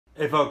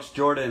Hey folks,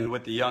 Jordan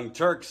with the Young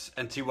Turks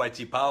and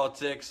TYT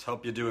Politics.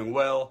 Hope you're doing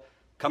well.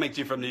 Coming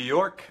to you from New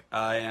York.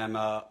 I am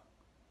about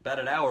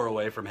an hour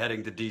away from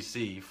heading to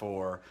DC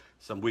for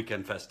some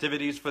weekend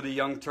festivities for the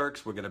Young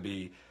Turks. We're going to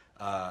be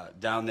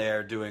down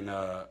there doing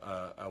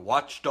a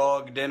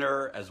watchdog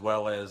dinner as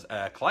well as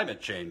a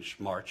climate change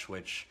march,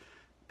 which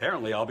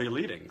apparently I'll be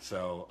leading.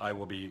 So I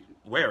will be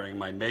wearing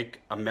my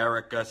Make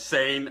America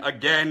Sane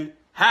Again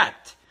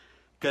hat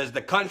because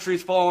the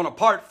country's falling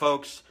apart,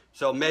 folks.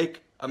 So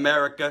make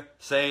America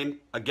Sane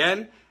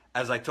Again.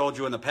 As I told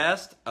you in the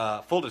past,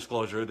 full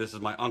disclosure, this is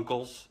my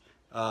uncle's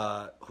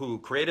who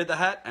created the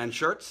hat and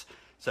shirts.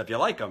 So if you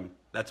like them,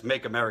 that's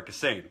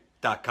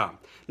makeamericasane.com.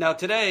 Now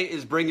today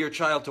is Bring Your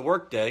Child to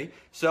Work Day.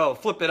 So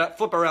flip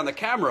around the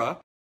camera.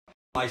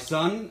 My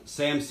son,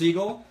 Sam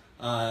Siegel,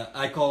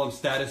 I call him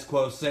Status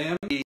Quo Sam.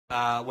 He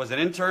was an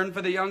intern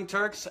for the Young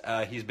Turks.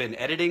 He's been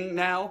editing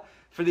now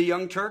for the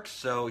Young Turks.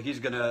 So he's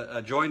going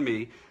to join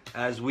me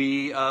as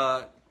we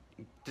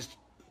just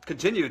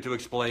continue to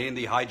explain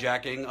the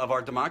hijacking of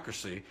our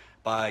democracy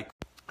by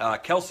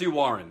Kelsey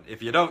Warren.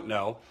 If you don't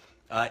know,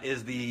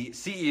 is the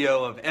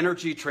CEO of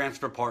Energy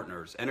Transfer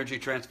Partners. Energy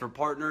Transfer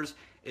Partners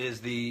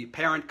is the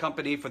parent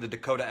company for the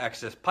Dakota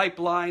Access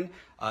Pipeline,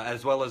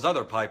 as well as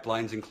other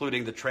pipelines,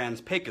 including the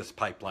Trans-Pecos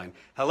Pipeline.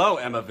 Hello,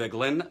 Emma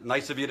Vigeland.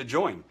 Nice of you to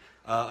join.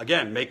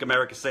 Again, Make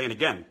America Sane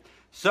Again.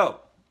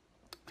 So,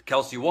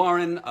 Kelsey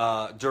Warren,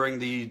 during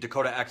the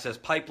Dakota Access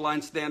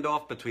Pipeline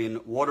standoff between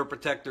water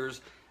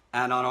protectors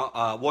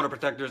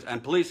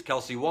and police,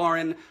 Kelsey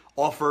Warren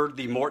offered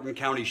the Morton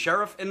County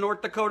Sheriff in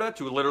North Dakota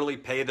to literally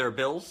pay their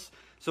bills.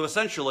 So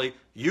essentially,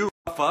 you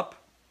rough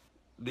up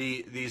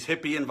these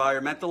hippie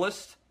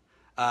environmentalists,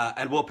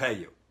 and we'll pay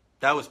you.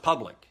 That was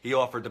public. He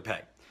offered to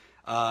pay.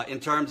 In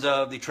terms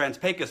of the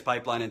Trans-Pecos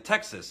pipeline in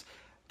Texas,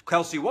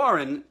 Kelsey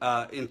Warren,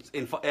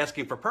 in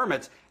asking for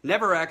permits,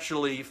 never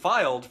actually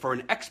filed for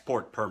an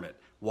export permit.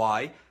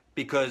 Why?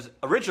 Because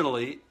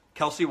originally,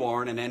 Kelsey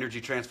Warren and Energy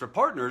Transfer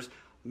Partners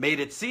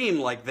made it seem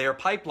like their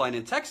pipeline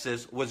in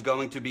Texas was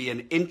going to be an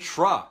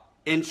intra-state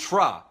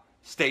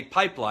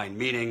pipeline,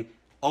 meaning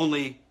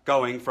only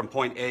going from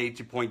point A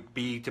to point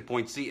B to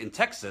point C in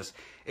Texas.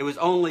 It was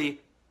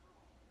only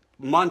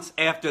months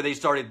after they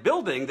started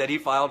building that he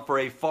filed for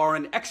a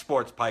foreign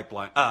exports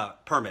pipeline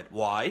permit.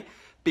 Why?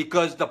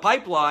 Because the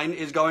pipeline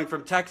is going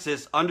from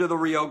Texas under the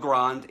Rio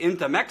Grande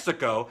into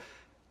Mexico.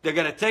 They're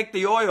going to take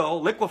the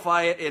oil,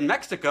 liquefy it in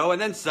Mexico,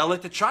 and then sell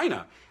it to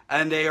China.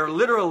 And they are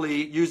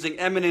literally using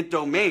eminent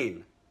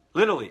domain,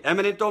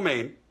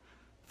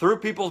 through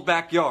people's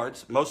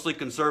backyards, mostly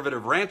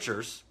conservative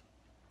ranchers,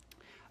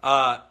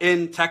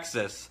 in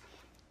Texas,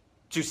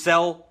 to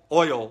sell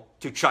oil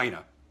to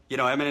China. You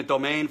know, eminent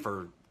domain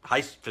for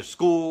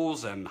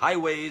schools and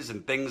highways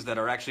and things that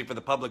are actually for the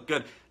public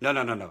good.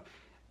 No.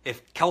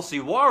 If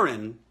Kelsey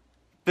Warren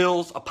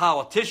fills a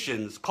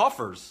politician's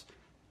coffers,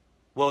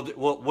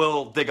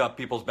 we'll dig up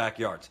people's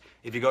backyards.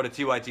 If you go to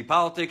TYT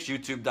Politics,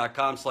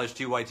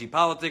 youtube.com/TYT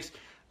Politics,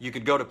 you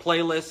could go to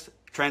playlists,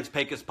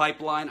 Trans-Pecos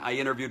Pipeline. I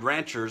interviewed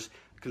ranchers,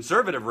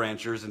 conservative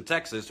ranchers in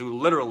Texas who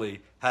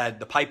literally had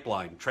the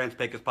pipeline,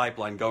 Trans-Pecos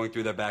Pipeline, going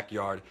through their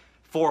backyard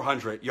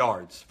 400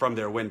 yards from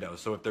their window.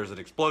 So if there's an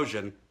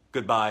explosion,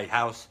 goodbye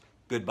house,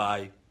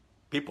 goodbye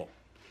people.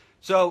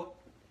 So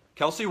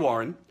Kelsey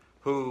Warren,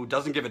 who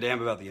doesn't give a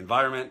damn about the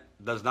environment,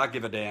 does not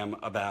give a damn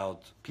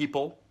about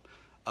people,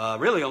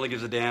 really only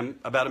gives a damn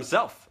about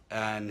himself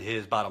and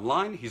his bottom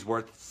line. He's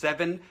worth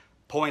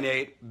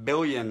 $7.8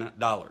 billion,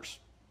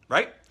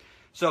 right?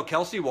 So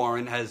Kelsey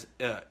Warren has,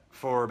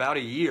 for about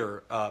a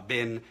year,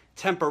 been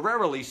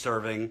temporarily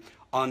serving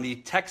on the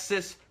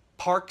Texas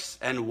Parks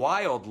and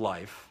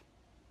Wildlife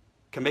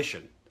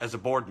Commission as a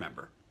board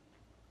member.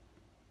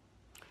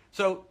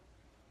 So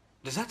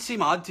does that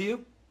seem odd to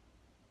you?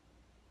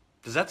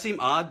 Does that seem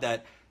odd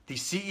that the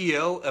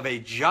CEO of a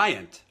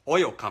giant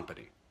oil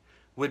company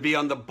would be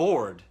on the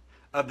board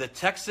of the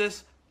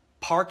Texas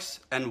Parks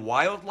and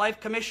Wildlife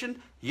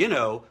Commission? You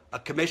know, a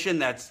commission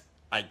that's,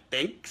 I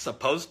think,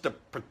 supposed to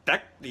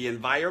protect the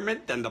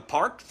environment and the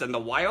parks and the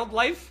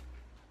wildlife?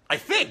 I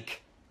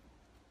think.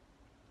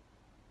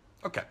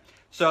 Okay,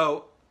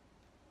 so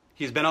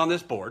he's been on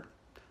this board.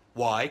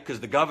 Why?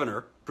 Because the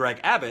governor, Greg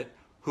Abbott,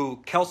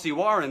 who Kelsey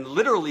Warren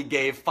literally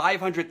gave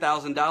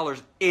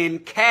 $500,000 in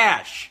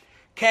cash.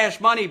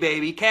 Cash money,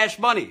 baby, cash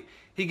money.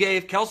 He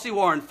gave Kelsey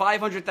Warren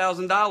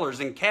 $500,000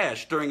 in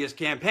cash during his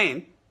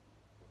campaign.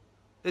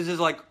 This is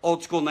like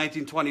old school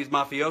 1920s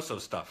mafioso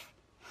stuff.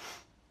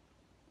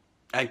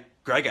 And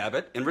Greg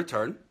Abbott, in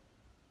return,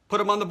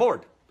 put him on the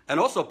board. And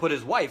also put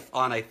his wife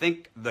on, I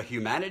think, the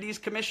Humanities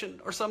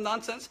Commission or some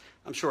nonsense.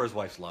 I'm sure his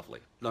wife's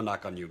lovely. No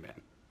knock on you, man.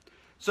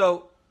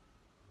 So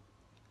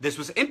this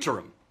was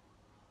interim.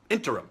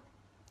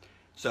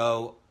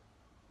 So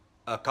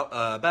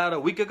about a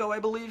week ago, I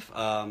believe,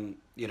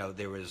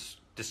 there was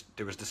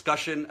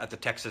discussion at the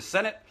Texas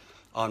Senate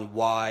on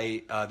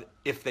why,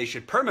 if they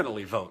should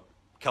permanently vote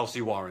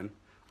Kelsey Warren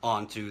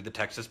onto the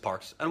Texas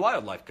Parks and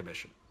Wildlife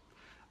Commission.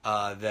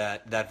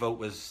 That vote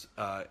was,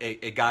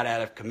 it got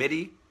out of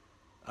committee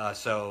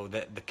So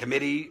the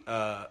committee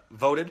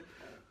voted.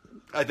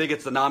 I think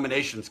it's the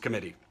nominations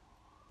committee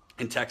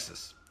in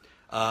Texas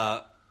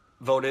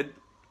voted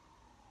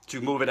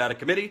to move it out of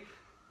committee,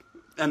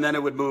 and then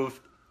it would move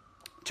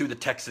to the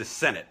Texas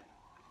Senate.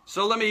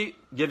 So let me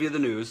give you the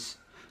news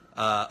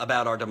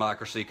about our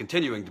democracy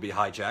continuing to be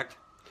hijacked.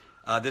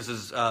 This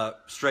is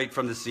straight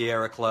from the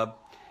Sierra Club.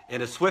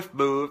 In a swift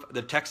move,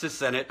 the Texas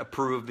Senate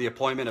approved the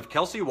appointment of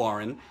Kelsey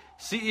Warren,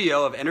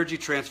 CEO of Energy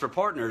Transfer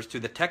Partners, to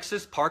the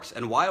Texas Parks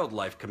and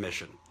Wildlife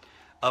Commission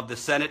of the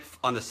Senate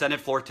on the Senate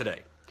floor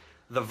today.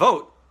 The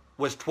vote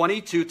was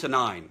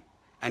 22-9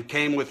 and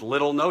came with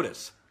little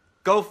notice.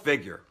 Go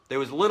figure. There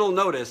was little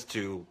notice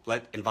to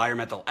let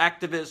environmental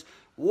activists,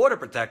 water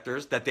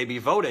protectors, that they be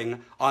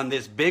voting on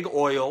this big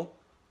oil,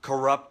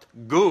 corrupt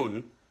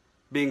goon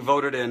being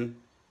voted in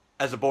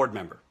as a board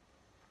member.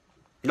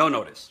 No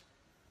notice.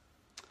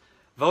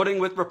 Voting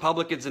with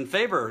Republicans in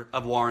favor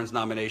of Warren's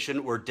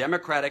nomination were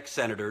Democratic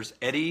Senators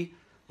Eddie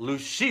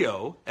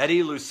Lucio,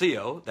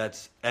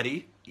 that's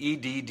Eddie,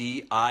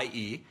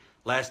 E-D-D-I-E,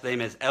 last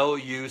name is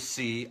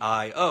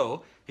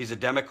L-U-C-I-O. He's a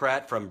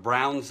Democrat from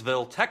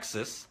Brownsville,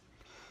 Texas,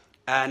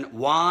 and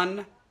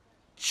Juan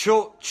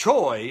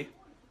Choi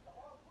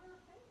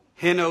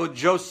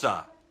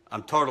Hinojosa.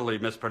 I'm totally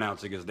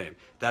mispronouncing his name.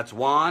 That's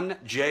Juan,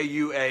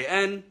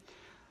 J-U-A-N,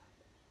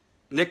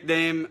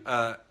 nickname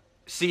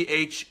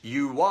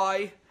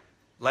C-H-U-Y,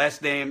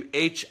 last name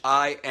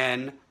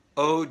H-I-N-O-J-O-S-A,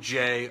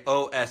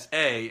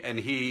 and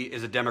he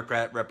is a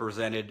Democrat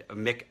represented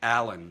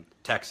McAllen,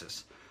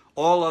 Texas.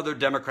 All other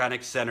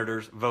Democratic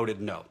senators voted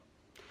no.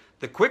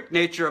 The quick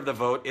nature of the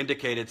vote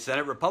indicated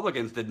Senate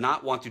Republicans did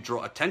not want to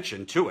draw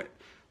attention to it.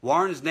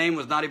 Warren's name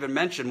was not even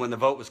mentioned when the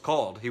vote was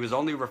called. He was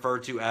only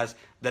referred to as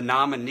the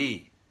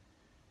nominee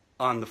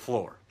on the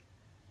floor.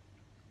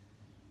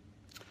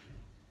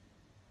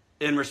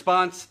 In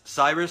response,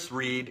 Cyrus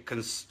Reed,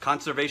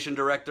 conservation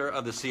director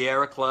of the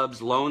Sierra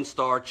Club's Lone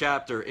Star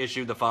chapter,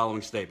 issued the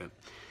following statement.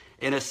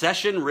 In a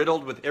session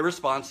riddled with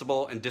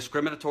irresponsible and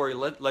discriminatory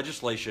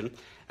legislation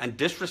and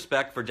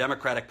disrespect for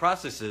democratic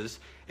processes,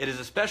 it is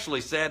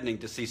especially saddening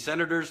to see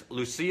Senators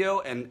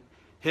Lucio and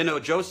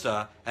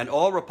Hinojosa and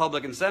all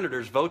Republican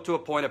senators vote to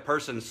appoint a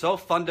person so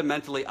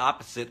fundamentally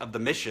opposite of the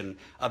mission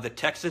of the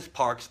Texas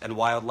Parks and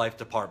Wildlife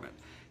Department.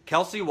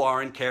 Kelsey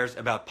Warren cares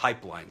about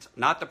pipelines,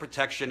 not the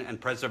protection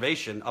and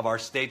preservation of our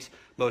state's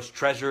most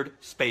treasured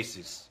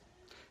spaces.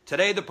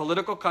 Today, the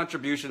political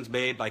contributions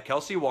made by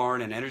Kelsey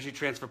Warren and Energy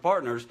Transfer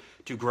Partners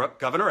to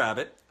Governor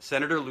Abbott,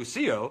 Senator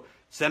Lucio,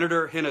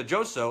 Senator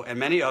Hinojosa, and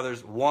many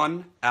others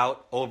won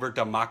out over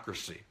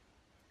democracy.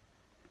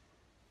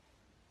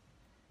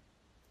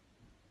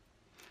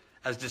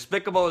 As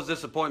despicable as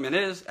this appointment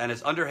is, and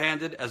as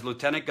underhanded as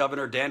Lieutenant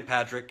Governor Dan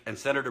Patrick and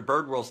Senator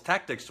Birdwell's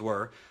tactics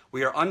were,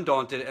 we are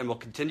undaunted and will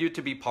continue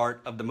to be part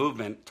of the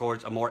movement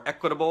towards a more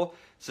equitable,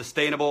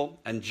 sustainable,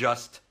 and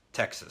just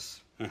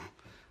Texas.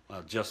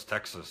 Just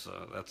Texas,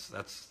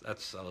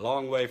 that's a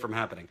long way from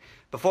happening.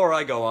 Before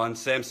I go on,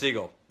 Sam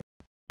Siegel,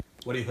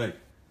 what do you think?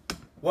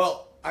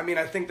 Well, I mean,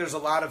 I think there's a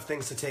lot of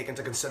things to take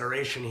into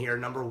consideration here.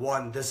 Number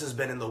one, this has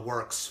been in the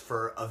works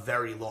for a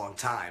very long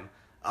time.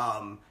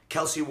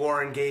 Kelsey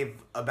Warren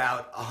gave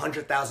about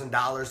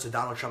 $100,000 to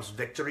Donald Trump's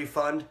victory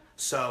fund.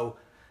 So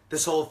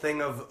this whole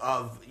thing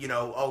of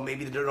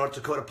maybe the North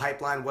Dakota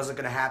pipeline wasn't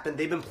going to happen.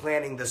 They've been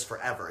planning this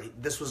forever.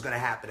 This was going to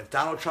happen. If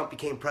Donald Trump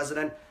became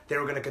president, they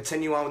were going to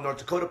continue on with North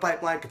Dakota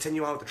pipeline,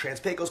 continue on with the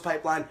Trans-Pecos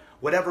pipeline,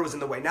 whatever was in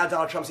the way. Now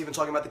Donald Trump's even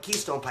talking about the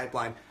Keystone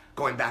pipeline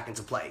going back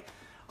into play.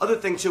 Other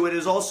thing to it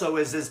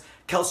is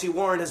Kelsey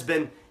Warren has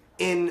been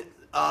in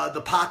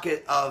the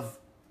pocket of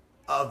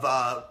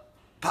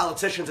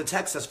politicians in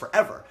Texas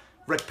forever.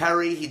 Rick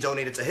Perry, he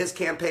donated to his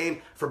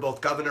campaign for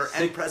both governor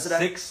and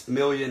president. $6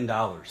 million.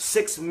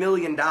 $6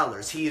 million.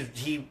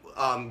 He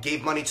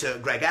gave money to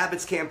Greg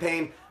Abbott's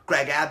campaign.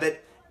 Greg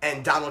Abbott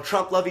and Donald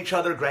Trump love each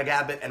other. Greg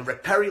Abbott and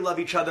Rick Perry love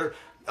each other.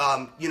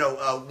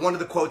 One of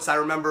the quotes I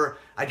remember,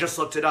 I just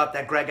looked it up,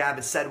 that Greg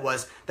Abbott said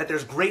was that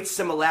there's great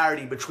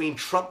similarity between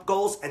Trump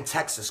goals and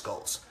Texas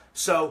goals.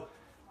 So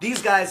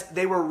these guys,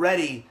 they were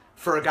ready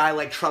for a guy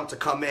like Trump to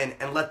come in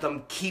and let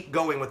them keep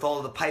going with all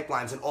of the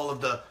pipelines and all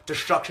of the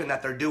destruction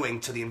that they're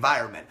doing to the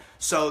environment.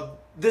 So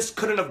this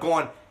couldn't have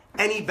gone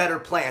any better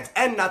planned.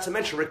 And not to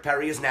mention, Rick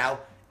Perry is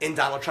now in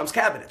Donald Trump's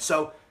cabinet.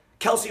 So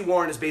Kelsey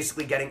Warren is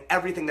basically getting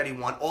everything that he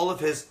wants. All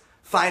of his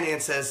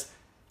finances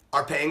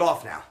are paying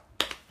off now.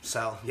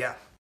 So, yeah.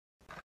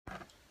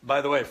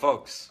 By the way,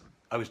 folks,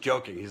 I was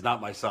joking. He's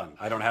not my son.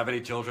 I don't have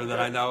any children that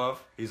I know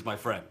of. He's my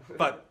friend.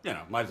 But,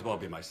 might as well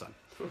be my son.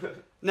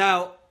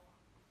 Now,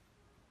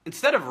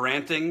 instead of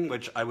ranting,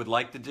 which I would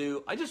like to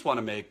do, I just want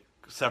to make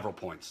several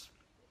points.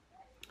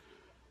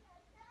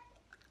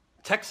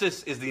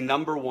 Texas is the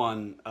number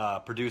one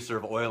producer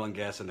of oil and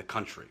gas in the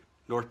country.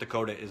 North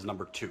Dakota is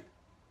number 2.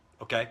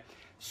 Okay?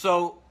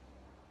 So,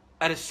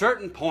 at a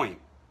certain point,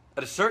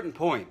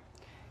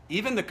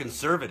 even the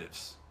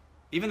conservatives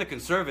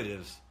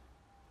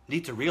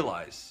need to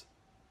realize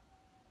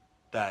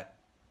that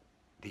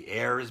the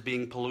air is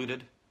being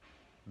polluted,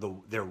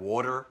 their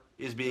water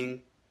is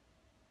being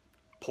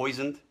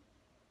poisoned.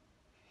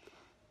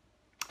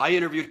 I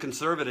interviewed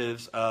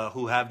conservatives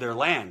who have their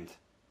land,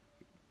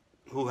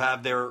 who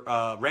have their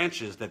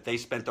ranches that they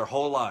spent their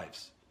whole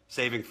lives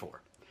saving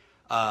for.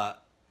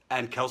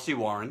 And Kelsey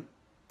Warren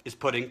is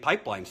putting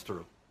pipelines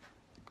through,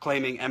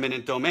 claiming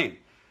eminent domain.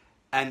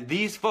 And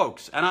these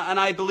folks, and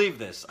I believe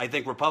this, I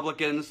think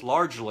Republicans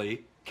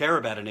largely care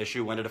about an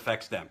issue when it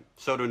affects them.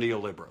 So do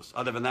neoliberals.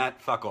 Other than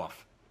that, fuck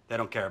off. They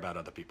don't care about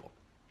other people.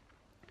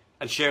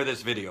 And share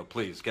this video,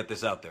 please. Get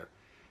this out there.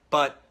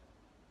 But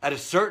at a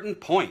certain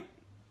point,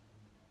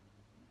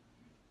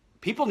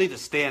 people need to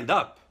stand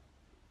up,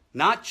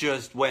 not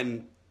just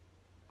when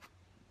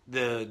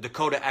the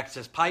Dakota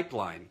Access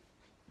Pipeline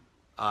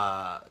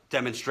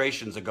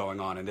demonstrations are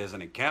going on and there's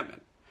an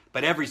encampment,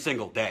 but every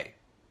single day.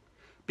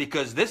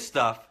 Because this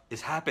stuff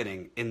is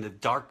happening in the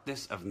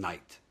darkness of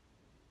night.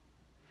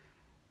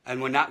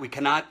 And we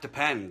cannot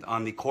depend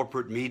on the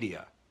corporate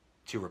media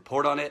to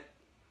report on it,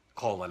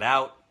 call it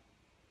out,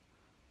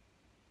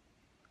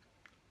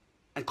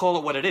 and call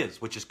it what it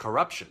is, which is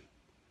corruption.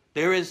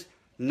 There is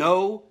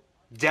no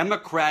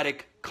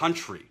democratic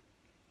country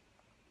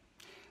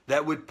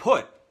that would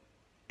put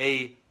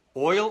a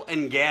oil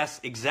and gas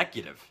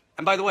executive,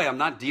 and by the way, I'm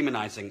not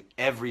demonizing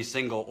every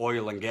single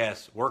oil and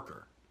gas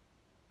worker,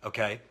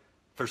 okay?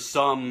 For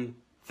some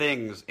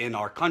things in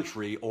our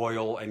country,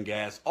 oil and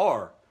gas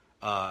are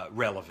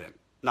relevant.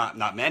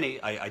 Not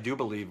many. I do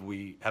believe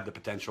we have the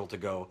potential to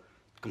go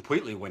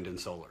completely wind and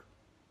solar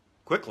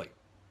quickly.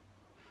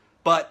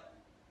 But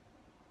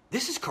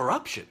this is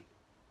corruption.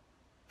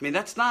 I mean,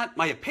 that's not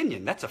my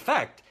opinion. That's a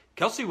fact.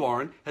 Kelsey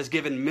Warren has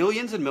given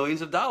millions and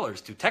millions of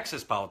dollars to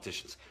Texas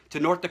politicians, to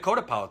North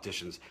Dakota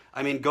politicians.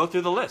 I mean, go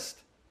through the list.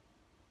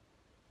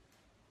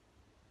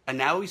 And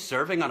now he's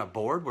serving on a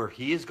board where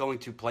he is going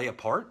to play a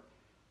part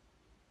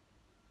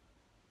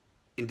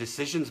in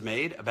decisions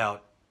made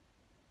about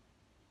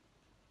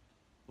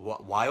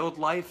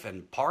wildlife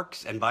and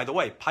parks, and by the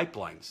way,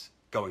 pipelines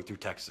going through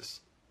Texas.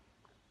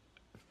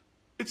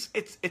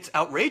 It's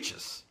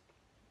outrageous.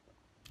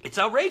 It's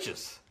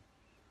outrageous.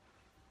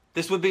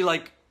 This would be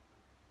like,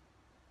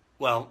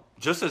 well,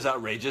 just as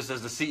outrageous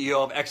as the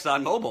CEO of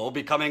ExxonMobil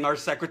becoming our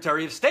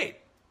Secretary of State.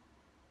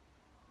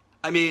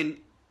 I mean,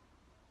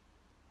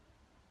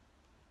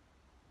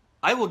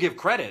 I will give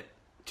credit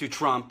to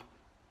Trump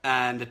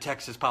and the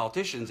Texas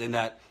politicians in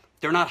that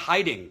they're not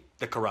hiding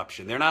the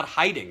corruption. They're not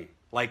hiding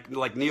like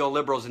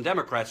neoliberals and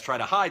Democrats try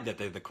to hide that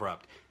they're the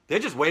corrupt. They're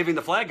just waving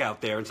the flag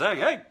out there and saying,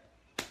 hey,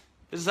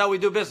 this is how we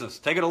do business.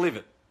 Take it or leave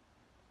it.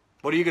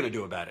 What are you going to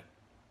do about it?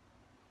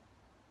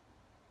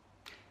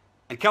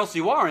 And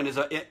Kelsey Warren is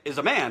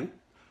a man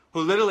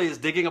who literally is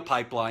digging a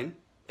pipeline,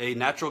 a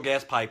natural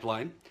gas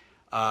pipeline,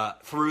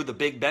 through the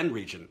Big Bend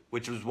region,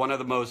 which was one of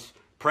the most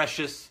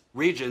precious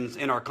regions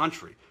in our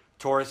country.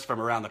 Tourists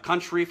from around the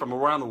country, from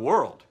around the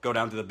world, go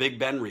down to the Big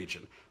Bend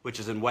region, which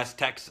is in West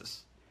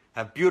Texas.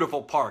 Have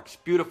beautiful parks,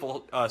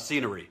 beautiful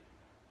scenery,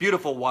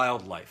 beautiful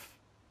wildlife.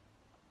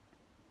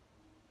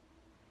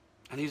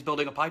 And he's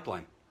building a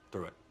pipeline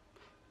through it.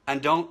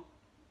 And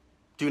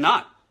do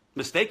not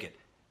mistake it.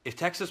 If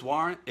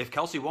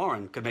Kelsey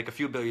Warren could make a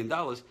few $1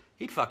 billion,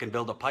 he'd fucking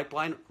build a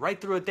pipeline right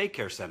through a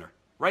daycare center,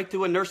 right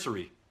through a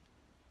nursery.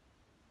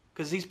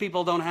 Because these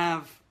people don't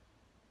have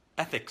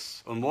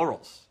ethics or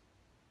morals.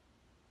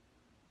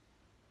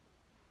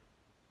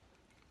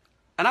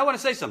 And I want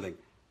to say something.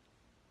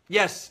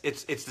 Yes,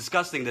 it's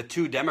disgusting that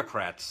 2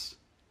 Democrats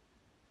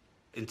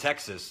in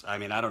Texas, I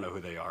mean, I don't know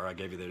who they are, I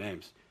gave you their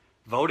names,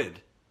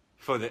 voted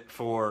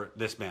for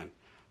this man.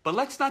 But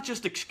let's not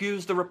just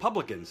excuse the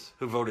Republicans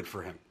who voted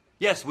for him.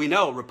 Yes, we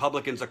know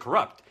Republicans are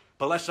corrupt,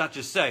 but let's not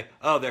just say,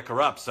 oh, they're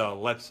corrupt, so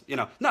let's,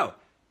 No,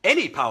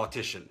 any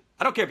politician,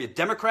 I don't care if you're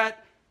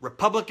Democrat,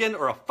 Republican,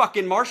 or a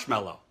fucking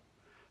marshmallow,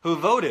 who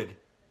voted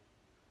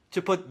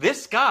to put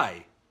this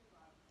guy,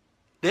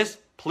 this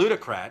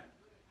plutocrat,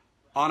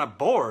 on a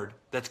board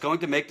that's going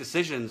to make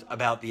decisions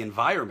about the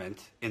environment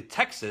in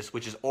Texas,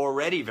 which is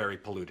already very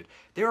polluted.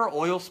 There are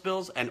oil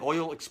spills and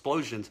oil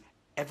explosions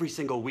every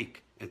single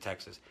week in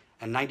Texas,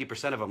 and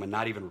 90% of them are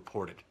not even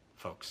reported,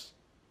 folks.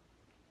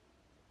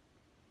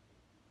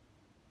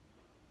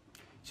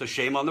 So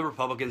shame on the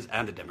Republicans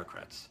and the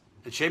Democrats.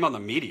 And shame on the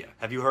media.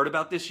 Have you heard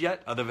about this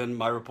yet, other than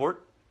my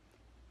report?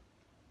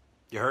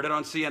 You heard it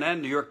on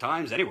CNN, New York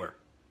Times, anywhere.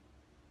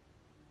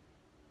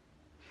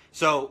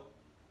 So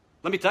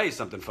let me tell you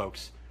something,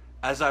 folks.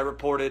 As I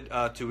reported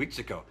 2 weeks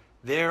ago,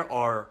 there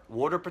are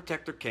water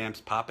protector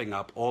camps popping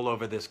up all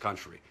over this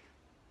country.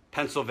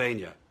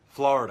 Pennsylvania,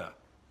 Florida,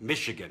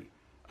 Michigan,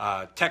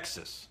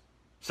 Texas,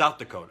 South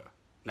Dakota.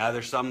 Now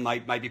there's some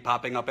might be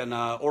popping up in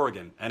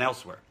Oregon and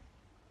elsewhere.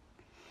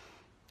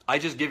 I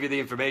just give you the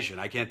information.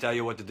 I can't tell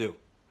you what to do.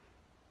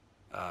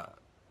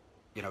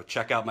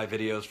 Check out my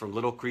videos from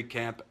Little Creek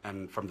Camp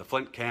and from the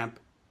Flint Camp,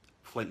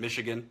 Flint,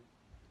 Michigan.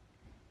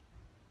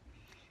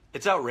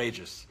 It's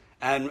outrageous.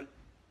 And,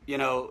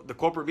 the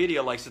corporate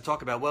media likes to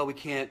talk about, well, we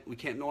can't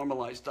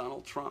normalize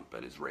Donald Trump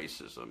and his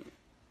racism.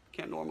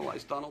 Can't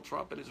normalize Donald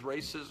Trump and his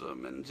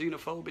racism and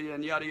xenophobia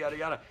and yada, yada,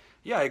 yada.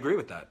 Yeah, I agree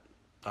with that.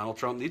 Donald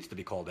Trump needs to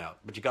be called out,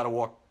 but you got to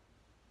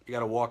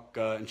walk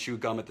and chew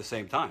gum at the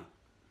same time.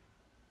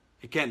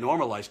 You can't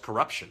normalize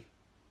corruption.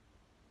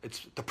 It's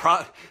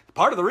part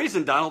of the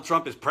reason Donald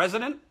Trump is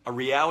president, a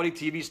reality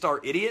TV star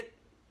idiot,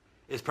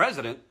 is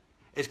president,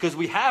 is because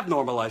we have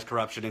normalized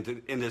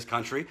corruption in this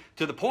country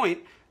to the point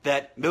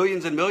that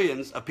millions and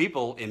millions of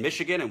people in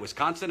Michigan and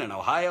Wisconsin and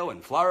Ohio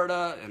and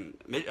Florida and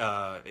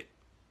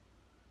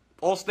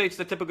all states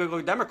that typically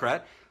go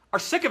Democrat are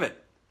sick of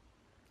it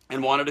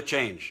and wanted to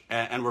change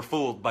and were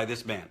fooled by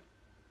this man.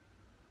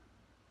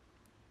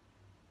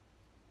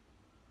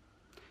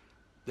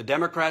 The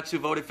Democrats who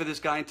voted for this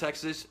guy in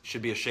Texas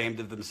should be ashamed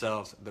of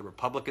themselves. The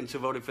Republicans who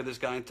voted for this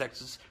guy in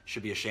Texas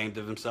should be ashamed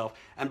of themselves.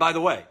 And by the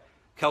way,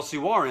 Kelsey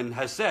Warren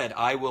has said,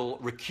 I will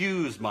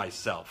recuse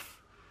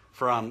myself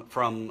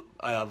from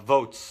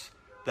votes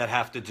that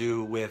have to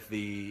do with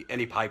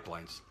any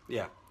pipelines.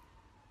 Yeah.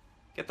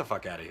 Get the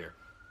fuck out of here.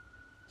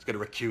 He's going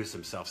to recuse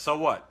himself. So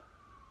what?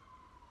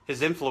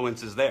 His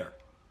influence is there.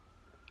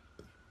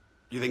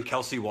 You think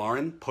Kelsey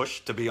Warren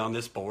pushed to be on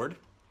this board?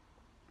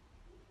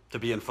 To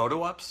be in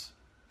photo ops?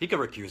 He could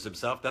recuse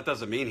himself. That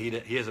doesn't mean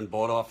he hasn't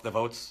bought off the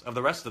votes of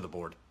the rest of the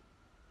board.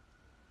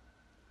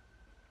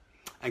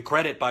 And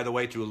credit, by the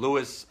way, to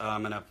Louis,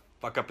 I'm going to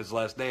fuck up his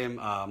last name,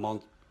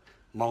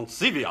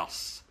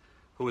 Monsivios,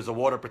 who is a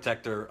water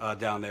protector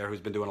down there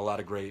who's been doing a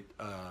lot of great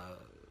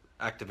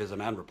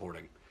activism and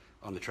reporting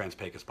on the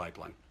Trans-Pecos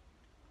pipeline.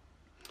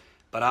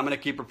 But I'm going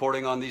to keep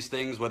reporting on these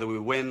things, whether we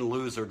win,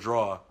 lose, or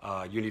draw.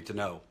 You need to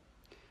know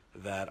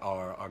that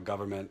our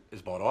government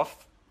is bought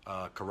off.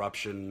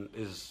 Corruption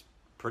is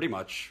pretty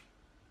much,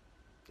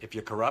 if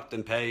you're corrupt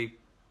and pay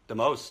the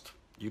most,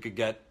 you could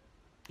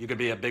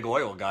be a big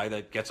oil guy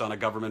that gets on a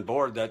government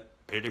board that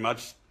pretty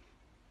much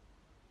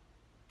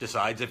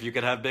decides if you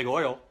could have big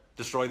oil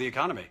destroy the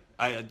economy,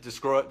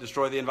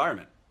 destroy the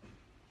environment.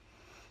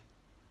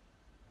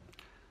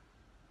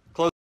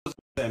 Close,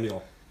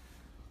 Samuel.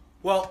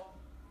 Well,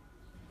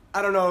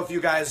 I don't know if you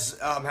guys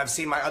have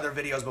seen my other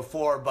videos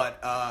before, but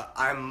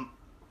I'm,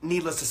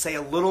 needless to say,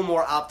 a little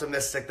more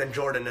optimistic than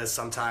Jordan is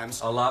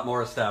sometimes. A lot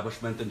more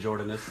establishment than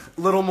Jordan is.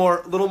 Little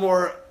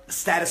more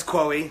status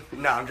quo-y.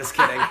 No, I'm just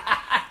kidding.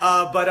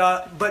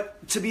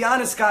 But to be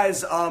honest,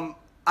 guys,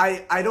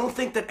 I don't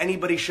think that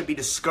anybody should be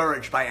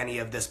discouraged by any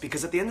of this,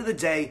 because at the end of the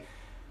day,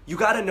 you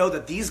got to know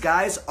that these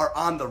guys are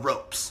on the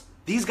ropes.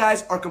 These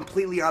guys are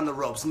completely on the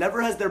ropes.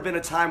 Never has there been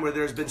a time where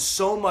there's been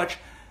so much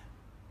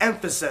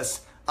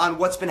emphasis on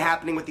what's been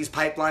happening with these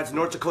pipelines.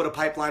 North Dakota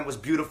pipeline was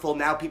beautiful.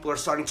 Now people are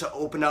starting to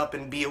open up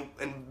and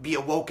be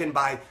awoken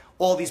by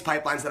all these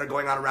pipelines that are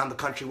going on around the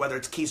country, whether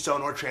it's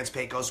Keystone or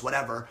Trans-Pecos,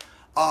 whatever.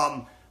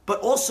 But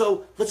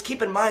also, let's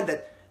keep in mind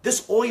that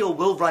this oil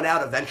will run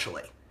out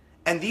eventually.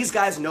 And these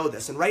guys know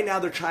this. And right now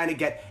they're trying to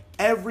get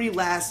every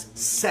last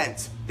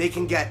cent they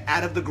can get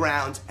out of the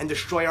ground and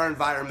destroy our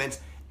environment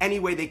any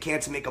way they can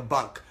to make a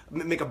buck.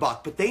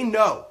 But they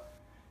know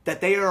that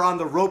they are on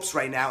the ropes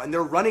right now, and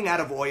they're running out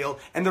of oil,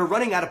 and they're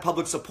running out of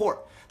public support.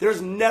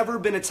 There's never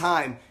been a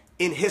time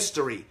in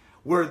history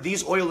where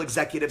these oil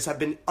executives have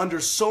been under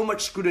so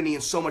much scrutiny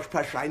and so much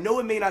pressure. I know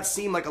it may not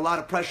seem like a lot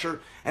of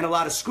pressure and a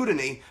lot of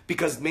scrutiny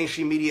because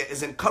mainstream media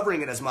isn't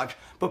covering it as much,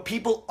 but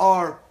people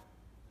are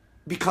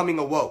becoming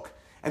awoke,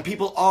 and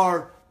people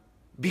are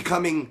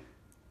becoming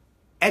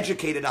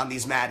educated on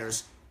these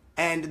matters,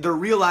 and they're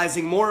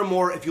realizing more and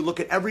more, if you look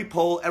at every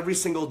poll every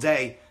single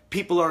day,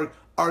 people are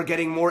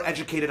getting more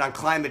educated on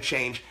climate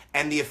change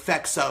and the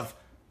effects of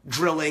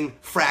drilling,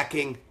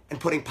 fracking, and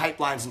putting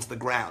pipelines into the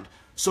ground.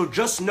 So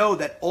just know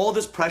that all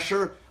this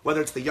pressure, whether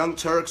it's the Young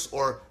Turks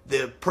or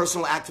the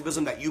personal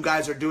activism that you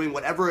guys are doing,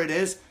 whatever it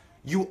is,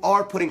 you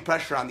are putting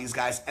pressure on these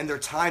guys, and their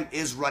time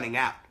is running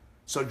out.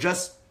 So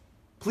just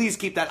please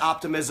keep that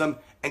optimism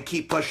and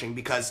keep pushing,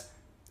 because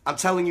I'm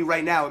telling you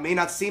right now, it may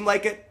not seem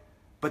like it,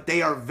 but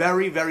they are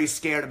very, very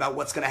scared about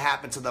what's going to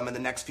happen to them in the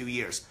next few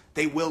years.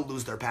 They will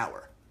lose their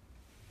power.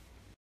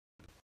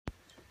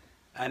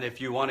 And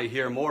if you want to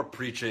hear more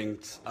preaching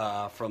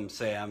from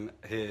Sam,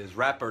 his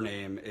rapper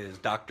name is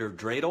Dr.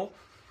 Dreidel,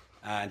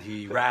 and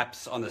he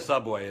raps on the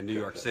subway in New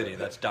York City.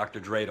 That's Dr.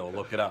 Dreidel.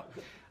 Look it up.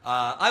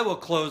 I will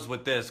close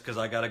with this because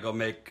I got to go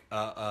make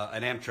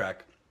an Amtrak.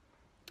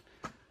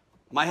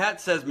 My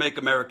hat says Make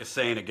America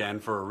Sane again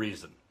for a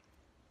reason.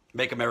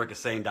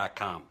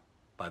 MakeAmericaSane.com,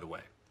 by the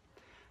way.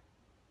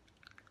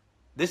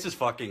 This is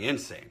fucking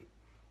insane.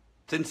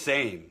 It's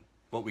insane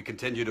what we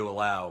continue to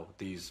allow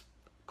these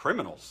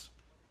criminals.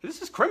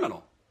 This is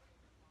criminal,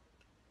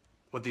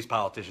 what these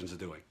politicians are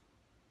doing.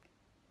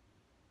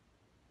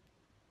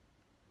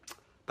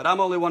 But I'm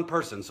only one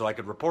person, so I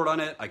could report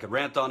on it, I could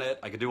rant on it,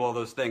 I could do all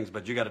those things,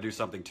 but you got to do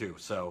something too.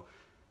 So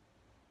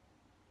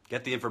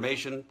get the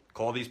information,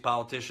 call these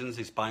politicians,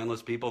 these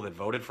spineless people that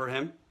voted for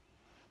him,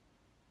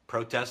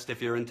 protest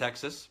if you're in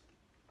Texas,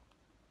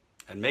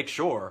 and make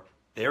sure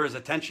there is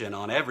attention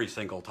on every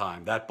single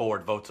time that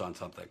board votes on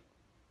something.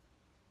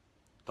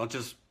 Don't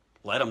just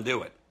let them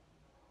do it.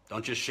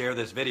 Don't just share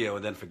this video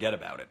and then forget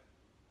about it.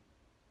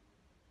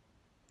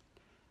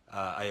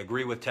 I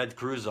agree with Ted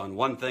Cruz on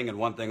one thing and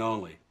one thing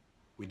only.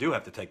 We do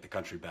have to take the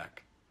country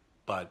back.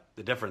 But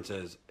the difference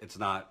is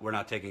we're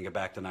not taking it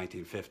back to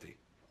 1950.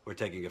 We're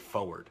taking it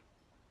forward.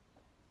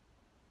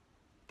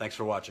 Thanks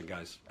for watching,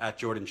 guys. At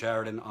Jordan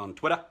Sheridan on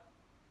Twitter.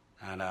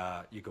 And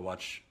you can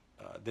watch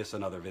this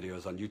and other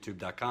videos on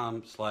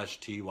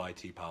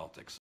youtube.com/TYT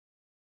Politics.